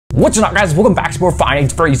What's up, guys? Welcome back to more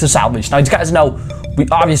FNAF The Salvaged. Now, as you guys know, we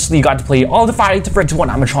obviously got to play all the FNAF one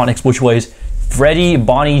animatronics, which was Freddy,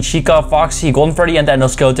 Bonnie, Chica, Foxy, Golden Freddy, and then no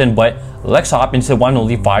skeleton. But let's hop into one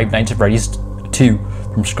only Five Nights at Freddy's 2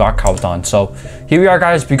 from Scott Calton. So here we are,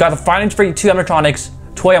 guys. We got the FNAF 2 animatronics,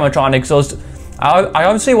 toy animatronics. So I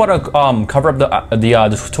obviously want to cover up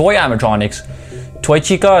the toy animatronics, Toy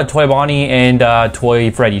Chica, Toy Bonnie, and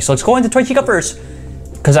Toy Freddy. So let's go into Toy Chica first,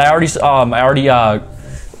 because I already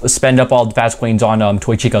spend up all the fast coins on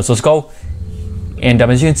Toy Chica. So let's go. And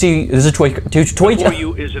as you can see, this is Toy Chica.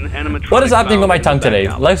 What is happening with my tongue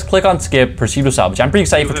today? Let's click on skip, proceed with salvage. I'm pretty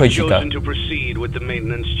excited for Toy Chica. You have chosen to proceed with the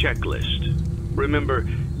maintenance checklist. Remember,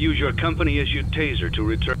 use your company-issued taser to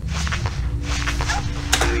return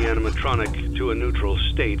the animatronic to a neutral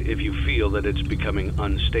state if you feel that it's becoming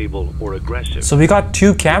unstable or aggressive. So we got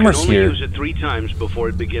two cameras here. Use it 3 times before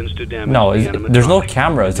it begins to damage. No, there's no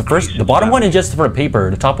cameras. The bottom one is just for paper.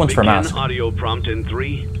 The top one's for mask. Audio prompt in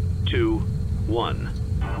 3, 2, 1.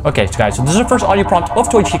 Okay, so guys, so this is the first audio prompt of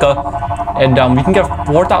Toy Chica, and we can get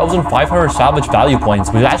 4,500 salvage value points,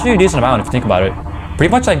 which is actually a decent amount if you think about it. Pretty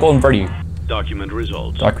much like Golden Freddy. Document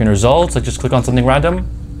results. Document results. Let's just click on something random.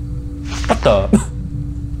 What the?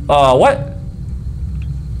 What?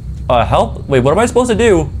 Help? Wait, what am I supposed to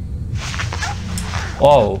do?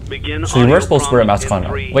 Oh, so you were supposed to wear a mask on.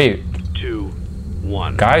 3, Wait. 2,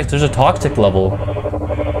 1. Guys, there's a toxic level.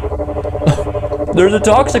 There's a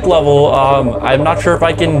toxic level. I'm not sure if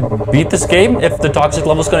I can beat this game if the toxic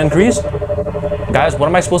level is going to increase. Guys, what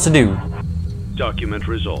am I supposed to do? Document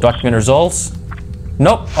results. Document results.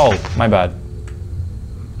 Nope. Oh, my bad.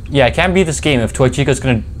 Yeah, I can't beat this game if Toy Chica is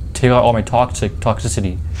going to take out all my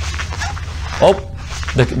toxicity. Oh,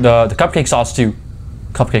 the cupcake sauce too.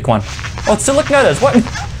 Cupcake one. Oh, it's still looking at us. What?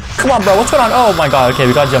 Come on, bro. What's going on? Oh my god. Okay,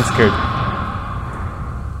 we got jump scared.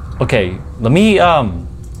 Okay, let me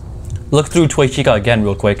look through Toy Chica again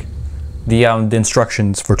real quick. The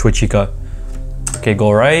instructions for Toy Chica. Okay,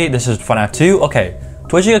 go right. This is FNAF 2. Okay,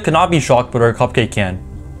 Toy Chica cannot be shocked, but our cupcake can.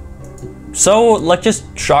 So let's just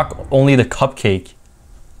shock only the cupcake.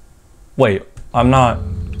 Wait, I'm not.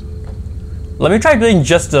 Let me try doing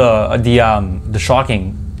just the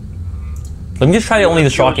shocking. Let me just try only the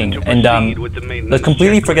shocking, and let's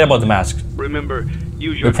completely forget about the mask. Remember,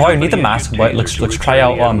 use we probably need the mask, but let's try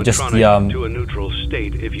out just the to a neutral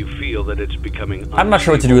state if you feel that it's becoming. I'm not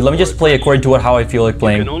sure what to do. Let me just play according to how I feel like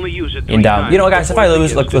playing. And you know, guys, if I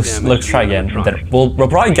lose, let's try again. And then we'll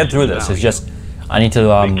probably get through this. It's just I need to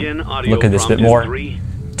look at this a bit more. 3,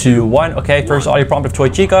 2, 1. Okay, first audio prompt of Toy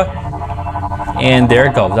Chica, and there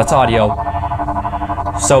it goes. That's audio.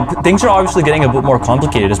 So things are obviously getting a bit more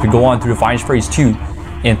complicated as we go on through FNAF 2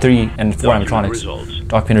 and 3 and 4 animatronics.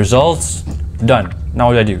 Document results. Done. Now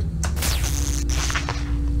what do I do?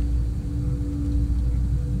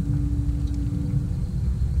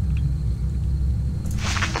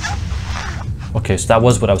 Okay, so that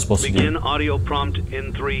was what I was supposed to do. Begin audio prompt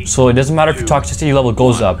in 3. So it doesn't matter if your toxicity level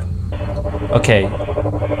goes up. Okay.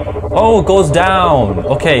 Oh, it goes down.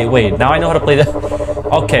 Okay, wait. Now I know how to play this.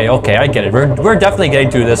 Okay, I get it. We're definitely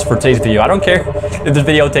getting through this for today's video. I don't care if this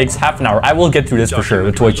video takes half an hour. I will get through this for sure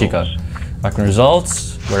with Toy Chica. Document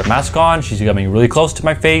results. Wear a mask on. She's coming really close to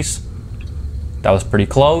my face. That was pretty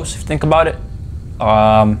close if you think about it.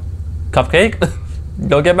 Cupcake?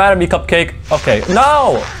 Don't get mad at me, Cupcake. Okay.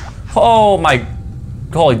 No! Oh my.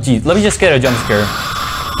 Holy geez. Let me just get a jump scare.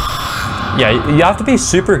 Yeah, you have to be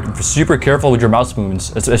super careful with your mouse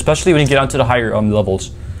movements, especially when you get onto the higher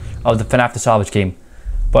levels of the FNAF The Salvaged game.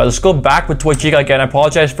 But let's go back with Toy Chica again. I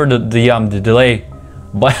apologize for the delay,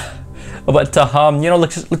 but you know,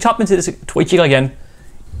 let's hop into this Toy Chica again.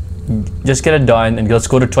 Just get it done, and let's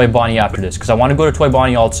go to Toy Bonnie after this, because I want to go to Toy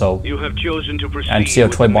Bonnie also. You have chosen to proceed and see how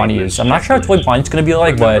Toy Bonnie is. I'm not sure how Toy Bonnie's gonna be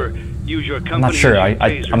like, but I'm not sure.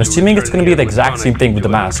 I'm assuming it's gonna be the exact same thing with the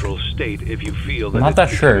mask. I'm not that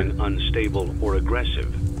sure.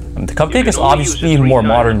 The cupcake is obviously more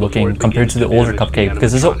modern looking compared to the older cupcake,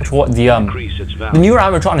 because this is what the newer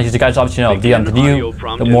animatronics, you guys obviously know,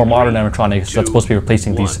 the more modern animatronics that's supposed to be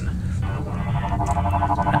replacing these.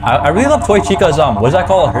 I really love Toy Chica's what is that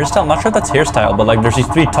called, a hairstyle? I'm not sure if that's hairstyle, but like there's these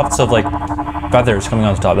 3 tufts of like feathers coming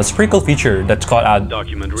on the top. That's a pretty cool feature that Scott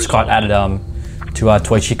added to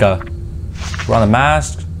Toy Chica. We're on the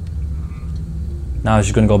mask. Now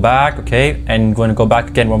she's gonna go back, okay, and going to go back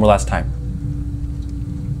again one more last time.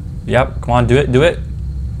 Yep, come on, do it.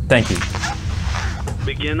 Thank you.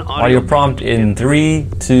 Begin audio prompt in 3,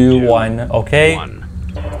 2, 1. Okay.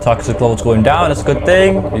 Toxic levels going down. That's a good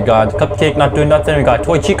thing. We got Cupcake not doing nothing. We got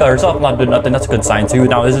Toy Chica herself not doing nothing. That's a good sign too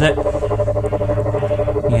now, isn't it?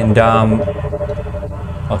 And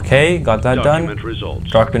Okay, got that Document done.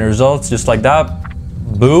 results. Document results, just like that.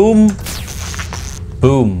 Boom.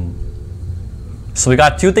 Boom. So we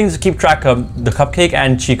got two things to keep track of, the cupcake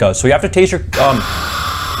and Chica. So you have to taste your, wait,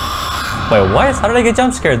 what? How did I get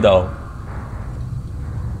jump scared though?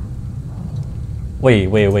 Wait.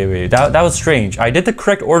 That was strange. I did the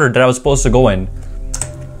correct order that I was supposed to go in.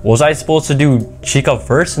 Was I supposed to do Chica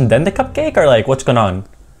first and then the cupcake, or like what's going on?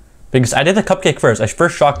 Because I did the cupcake first. I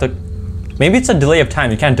first shocked the... Maybe it's a delay of time.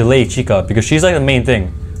 You can't delay Chica because she's like the main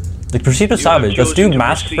thing. Like proceed to salvage. Let's do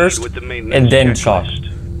mask first and then shock.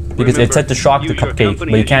 Because it said to shock the cupcake,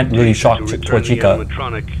 but you can't really shock to Chica.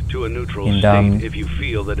 And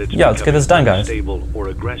yeah, let's get this done, guys.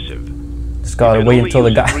 Just gotta wait until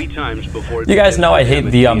the guy... You guys know I hate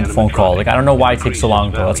the phone call. Like I don't know why it takes so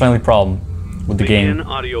long though. That's my only problem with the game.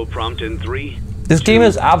 This game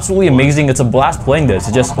is absolutely amazing. It's a blast playing this.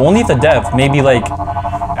 It's just only if the dev maybe like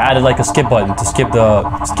added like a skip button to skip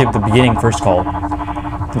the beginning first call.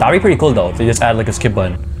 That'd be pretty cool though if they just add like a skip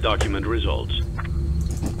button. Document results.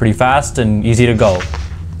 Pretty fast and easy to go.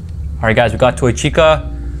 Alright guys, we got Toy Chica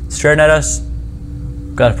staring at us.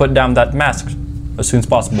 Gotta put down that mask as soon as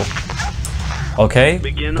possible. Okay,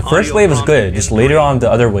 the first wave is good, just later on the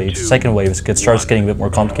other waves, the second wave starts getting a bit more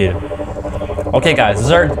complicated. Okay guys,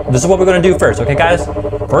 this is what we're gonna do first, okay guys?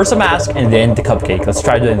 First the mask and then the cupcake. Let's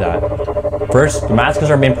try doing that. First, the mask is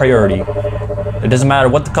our main priority. It doesn't matter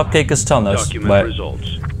what the cupcake is telling us, but...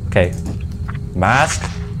 Okay, mask,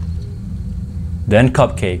 then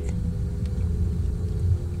cupcake.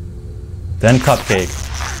 Then cupcake.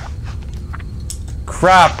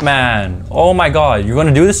 Crap, man. Oh my god, you're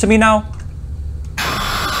gonna do this to me now?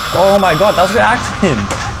 Oh my god, that was an accident.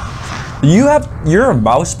 Your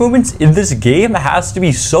mouse movements in this game has to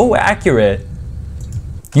be so accurate.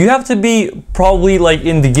 You have to be probably like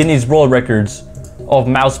in the Guinness World Records of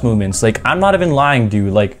mouse movements. Like, I'm not even lying,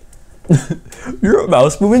 dude. Like, your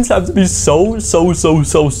mouse movements have to be so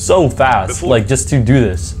fast. Like, just to do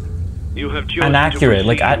this. And accurate.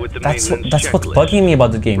 Like, that's what's bugging me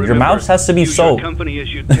about the game. Your mouse has to be so... I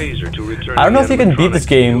don't know if you can beat this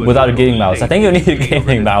game without a gaming mouse. I think you need a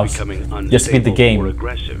gaming mouse just to beat the game.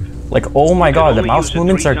 Like, oh my god, the mouse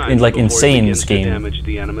movements are like insane in this game.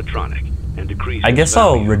 I guess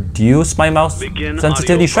I'll reduce my mouse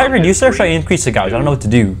sensitivity. Should I reduce it or should I increase it, guys? I don't know what to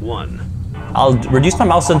do. I'll reduce my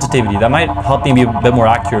mouse sensitivity. That might help me be a bit more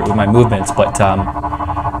accurate with my movements, but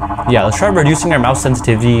yeah, let's try reducing our mouse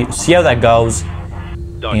sensitivity, see how that goes.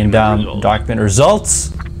 And document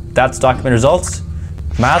results. That's document results.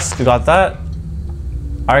 Mask, we got that.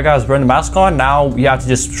 Alright guys, we're in the mask on. Now we have to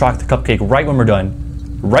just shock the cupcake right when we're done.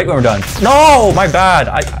 Right when we're done. No, my bad.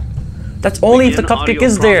 That's only if the cupcake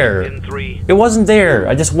is there. It wasn't there.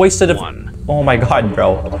 I just wasted it. Oh my god,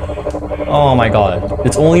 bro. Oh my god.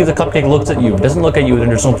 It's only if the cupcake looks at you. If it doesn't look at you, then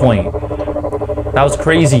there's no point. That was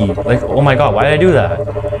crazy. Like, oh my god, why did I do that?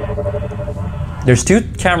 There's two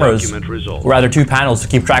cameras, or rather two panels to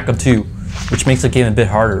keep track of too, which makes the game a bit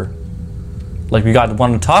harder. Like, we got the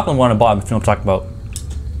one on the top and one on the bottom, if you know what I'm talking about.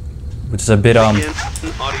 Which is a bit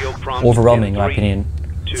overwhelming in my opinion.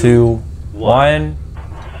 2, 1.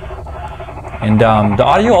 And the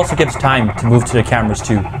audio also gives time to move to the cameras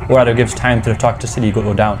too, or rather gives time to the toxicity to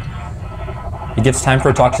go down. It gives time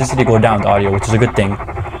for toxicity to go down, the audio, which is a good thing.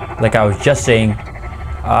 Like I was just saying.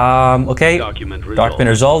 Okay, document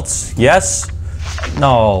results, yes.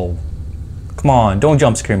 No, come on, don't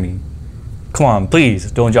jump scare me. Come on,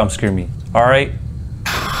 please, don't jump scare me. Alright?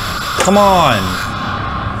 Come on!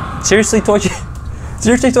 Seriously, Toy Chica?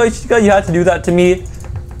 Seriously, Toy Chica, you had to do that to me?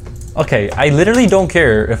 Okay, I literally don't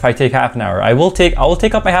care if I take half an hour. I will take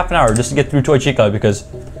up my half an hour just to get through Toy Chica because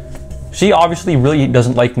she obviously really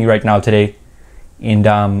doesn't like me right now today. And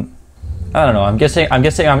I don't know, I guess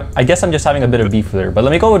I'm just having a bit of beef with her. But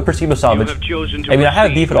let me go with Proceed with Salvage. I mean, I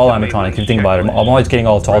have beef with all animatronics if you think about it. I'm always getting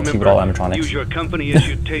all salty with all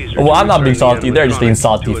animatronics. Well, I'm not being salty, they're just being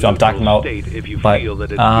salty, so I'm talking about. But,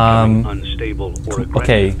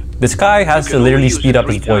 okay, this guy has to literally speed up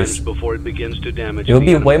his voice. It would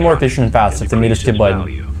be way more efficient and fast if they made a skip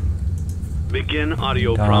button. Begin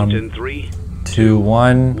audio prompt in 3, 2,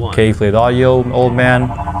 1. Okay, play the audio, old man.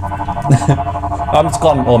 I'm just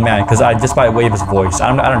calling him old man because I just by way of his voice.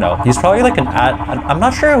 I don't know. He's probably like an I'm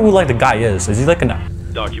not sure who like the guy is. Is he like an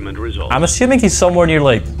document results? I'm assuming he's somewhere near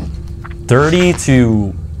like 30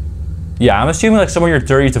 to I'm assuming like somewhere near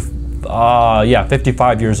 30 to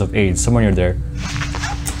 55 years of age, somewhere near there.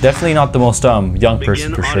 Definitely not the most young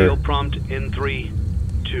person for sure. Prompt in 3,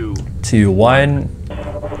 2, 1.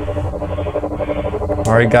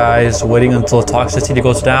 Alright guys, waiting until toxicity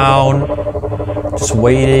goes down. Just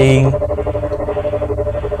waiting.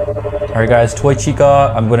 Alright guys, Toy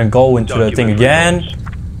Chica, I'm gonna go into the thing again.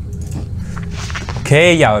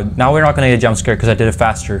 Okay, yeah, now we're not gonna get a jump scare because I did it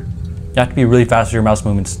faster. You have to be really fast with your mouse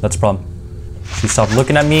movements, that's the problem. She stopped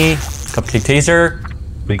looking at me. Cupcake taser.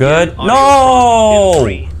 We're good. No!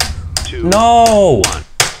 No!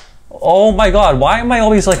 Oh my god, why am I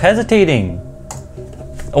always like hesitating?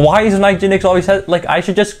 Why is 19X always like I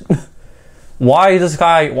should just why is this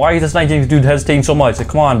 19X dude hesitating so much? Like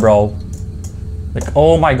come on, bro. Like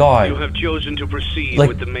oh my god. You have chosen to proceed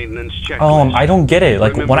with the maintenance checklist. I don't get it.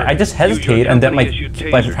 Like when I just hesitate and then my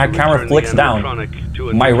camera flicks down,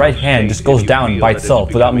 my right hand just goes down by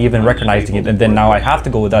itself without me even recognizing it, and then now I have to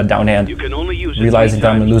go with that down hand, realizing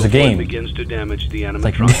that I'm gonna lose a game.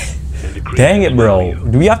 Like, dang it, bro.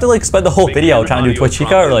 Do we have to like spend the whole video trying to do Toy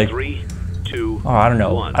Chica or like? Oh, I don't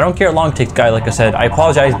know. I don't care how long it takes, guy. Like I said, I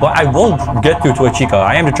apologize, but I will get through Toy Chica.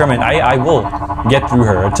 I am determined. I will get through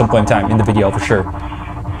her at some point in time in the video for sure.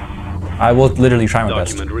 I will literally try my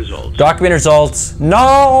best. Document results.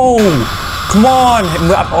 No! Come on!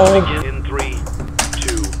 Oh. In 3,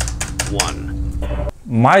 2, 1.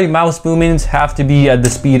 My mouse movements have to be at the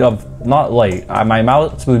speed of not light. My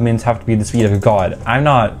mouse movements have to be the speed of God. I'm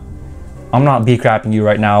not B-crapping you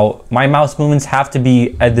right now. My mouse movements have to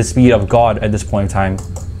be at the speed of God at this point in time.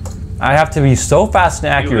 I have to be so fast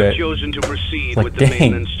and accurate. You have chosen to proceed like, with the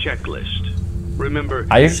maintenance checklist. Remember,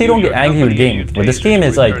 I usually don't get angry with games, but this game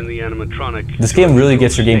is like, this game really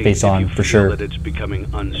gets your game face on for sure.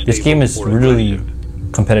 This game is really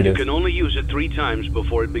competitive. You can only use it 3 times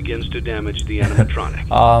before it begins to damage the animatronic.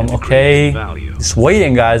 Okay, just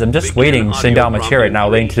waiting, guys. I'm just waiting, sitting down in my chair right now,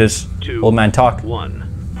 waiting to this old man talk.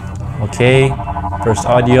 Okay, first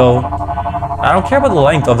audio. I don't care about the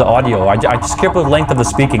length of the audio. I just care about the length of the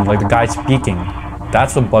speaking, like the guy speaking.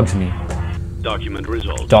 That's what bugs me. Document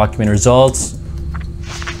results. Document results.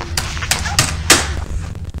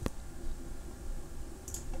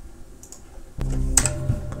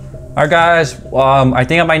 Alright guys, I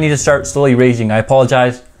think I might need to start slowly raging. I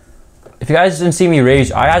apologize. If you guys didn't see me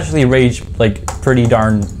rage, I actually rage like pretty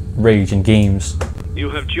darn rage in games. You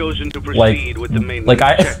have chosen to proceed with the maintenance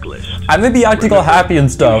checklist. I may be acting all happy and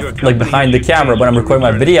stuff, like behind the camera when I'm recording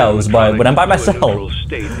my videos, but when I'm by myself,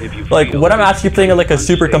 like when I'm actually playing like a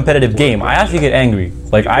super competitive game, I actually get angry.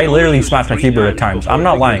 Like I literally smash my keyboard at times. I'm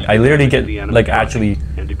not lying. I literally get like actually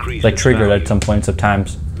like triggered at some points of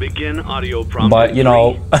times. But you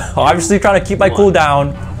know, obviously trying to keep my cool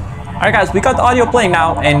down. Alright guys, we got the audio playing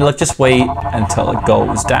now, and let's just wait until it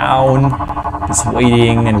goes down. Just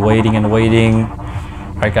waiting and waiting and waiting.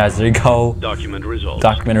 Alright guys, there you go. Document results.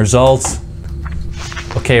 Document results.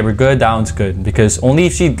 Okay, we're good. That one's good. Because only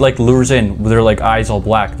if she like lures in with her like eyes all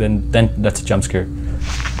black, then that's a jump scare.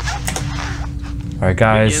 Alright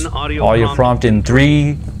guys, audio prompt in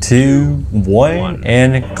 3, 2, 1,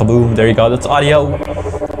 and kaboom. There you go, that's audio.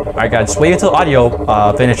 Alright guys, just wait until audio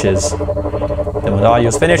finishes. Then when the audio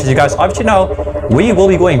is finished, as you guys obviously know, we will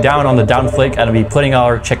be going down on the down flick and be putting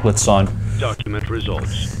our checklists on. Document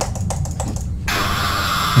results.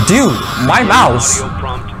 Dude, my mouse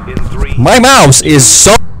is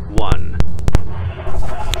so...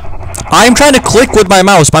 I'm trying to click with my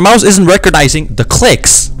mouse. My mouse isn't recognizing the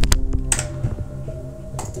clicks.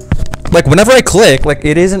 Like whenever I click, like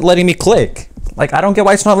it isn't letting me click. Like I don't get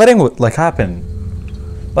why it's not letting like happen.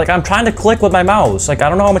 Like I'm trying to click with my mouse. Like I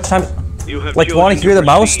don't know how much time. Like want to hear the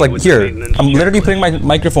mouse? Like here, I'm literally putting my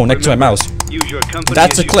microphone next to my mouse.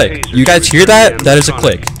 That's a click. You guys hear that? That is a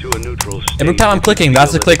click. Every time I'm clicking,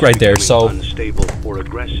 that's a click right there. So,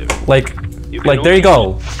 like there you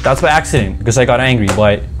go. That's by accident because I got angry.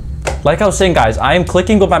 But like I was saying, guys, I am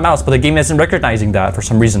clicking with my mouse, but the game isn't recognizing that for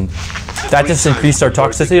some reason. That just increased our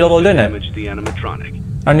toxicity level, didn't it? I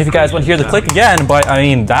don't know if you guys want to hear the click again, but I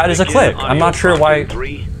mean that is a click. I'm not sure why.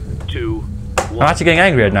 I'm actually getting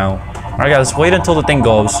angry right now. Alright guys, wait until the thing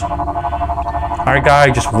goes. Alright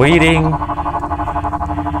guys, just waiting.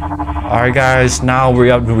 Alright guys, now we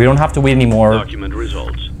don't have to wait anymore. Document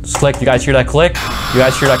results. Just click. You guys hear that click? You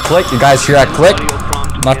guys hear that click? You guys hear that click?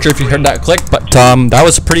 Not sure if you heard that click, but that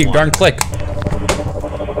was a pretty darn click.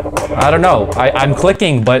 I don't know. I'm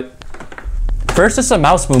clicking, but first it's the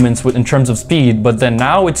mouse movements in terms of speed, but then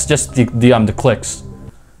now it's just the clicks.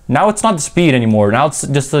 Now it's not the speed anymore. Now it's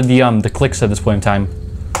just the clicks at this point in time.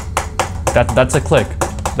 That's a click.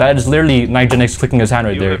 That is literally Nigenix clicking his hand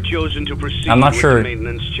right there. I'm not sure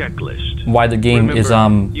why the game is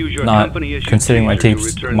not considering my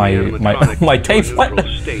tapes. My tapes. What?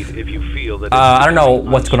 I don't know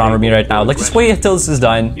what's going on with me right now. Let's just wait until this is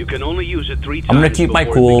done. You can only use it 3 times. I'm gonna keep my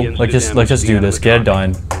cool. Let's just do this. Get it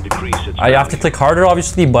done. I have to click harder,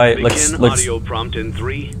 obviously, but let's.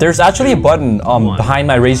 There's actually a button behind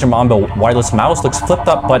my Razer Mamba wireless mouse. Let's flip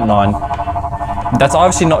that button on. That's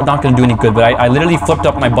obviously not gonna do any good, but I literally flipped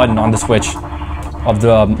up my button on the switch of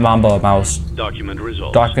the Mamba mouse. Document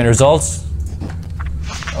results. Document results.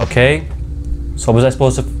 Okay. So was I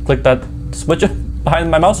supposed to click that switch behind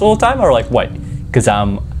my mouse all the time, or like what? Because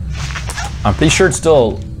I'm pretty sure it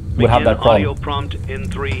still would have that problem. Prompt in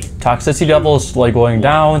 3. Toxicity levels like going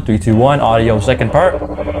down. 3, 2, 1. Audio second part.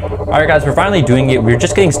 All right, guys, we're finally doing it. We're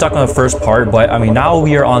just getting stuck on the first part, but I mean now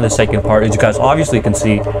we are on the second part, as you guys obviously can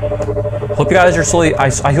see. Hope you guys are slowly. I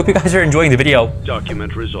hope you guys are enjoying the video.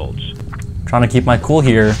 Document results. Trying to keep my cool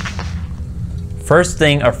here. First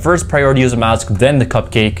thing, our first priority is a mask, then the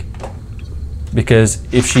cupcake. Because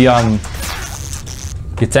if she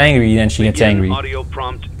gets angry, then she gets angry. Audio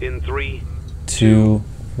prompt in 3, 2,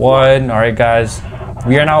 1. All right, guys.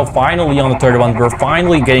 We are now finally on the third one. We're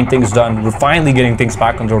finally getting things done. We're finally getting things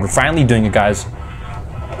back on order. We're finally doing it, guys.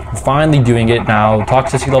 We're finally doing it now.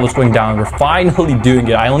 Toxicity levels going down. We're finally doing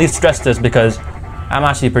it. I only stress this because I'm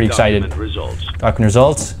actually pretty excited. Document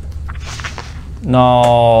results.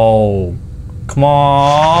 No. Come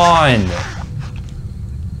on.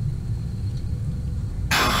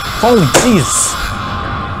 Holy jeez.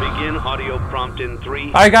 Begin audio prompt in 3.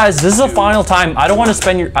 All right, guys, this is the final time. I don't want to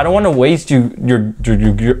spend your. I don't want to waste your.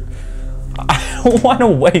 I don't want to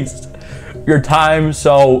waste your time.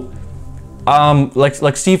 So,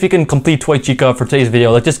 let's see if we can complete Toy Chica for today's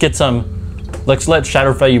video. Let's just get some. Let's let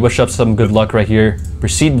Shadow Freddy wish up some good luck right here.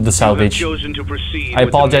 Proceed with the salvage. I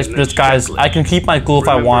apologize for this, guys. I can keep my cool if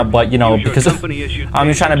I want, but you know, because I'm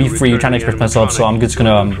just trying to be free, trying to express myself, so I'm just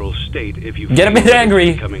gonna get a bit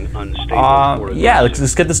angry. Yeah,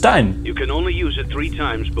 let's get this done. You can only use it 3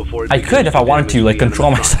 times before I could if I wanted to, like,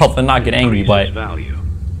 control myself and not get angry, but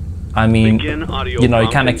I mean, you know, you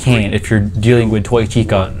kind of can't if you're dealing with Toy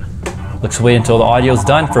Chica. Let's wait until the audio's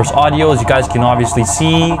done. First audio, as you guys can obviously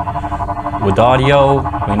see. With audio,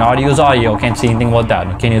 I mean, audio is audio. Can't see anything about that.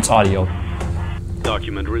 Okay, it's audio.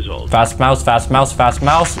 Document results. Fast mouse, fast mouse, fast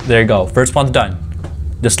mouse. There you go. First one's done.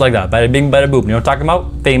 Just like that. Bada bing, bada boom. You know what I'm talking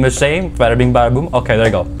about? Famous saying. Bada bing, bada boom. Okay, there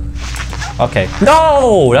you go. Okay.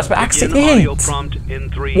 No! That's by accident.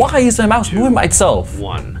 Why is the mouse moving by itself?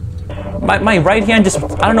 1. My right hand just,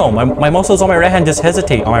 I don't know, my muscles on my right hand just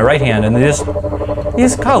hesitate on my right hand and they just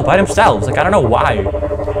go by themselves. Like, I don't know why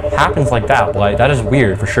it happens like that, but that is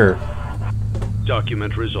weird for sure.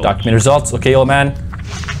 Document results. Document results. Okay, old man.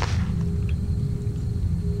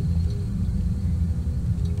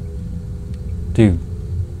 Dude.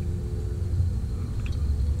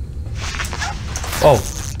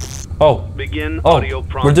 Oh. Begin audio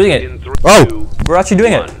prompt. We're doing it. We're actually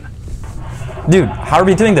doing it. Dude, how are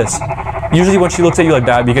we doing this? Usually when she looks at you like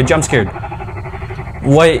that, you get jump scared.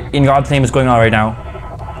 What in God's name is going on right now?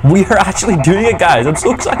 We are actually doing it, guys. I'm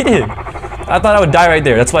so excited. I thought I would die right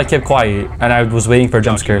there. That's why I kept quiet and I was waiting for a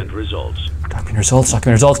jump scare. Document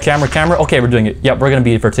results. Camera. Okay, we're doing it. Yep, we're gonna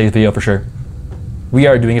beat it for today's video for sure. We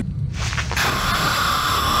are doing it.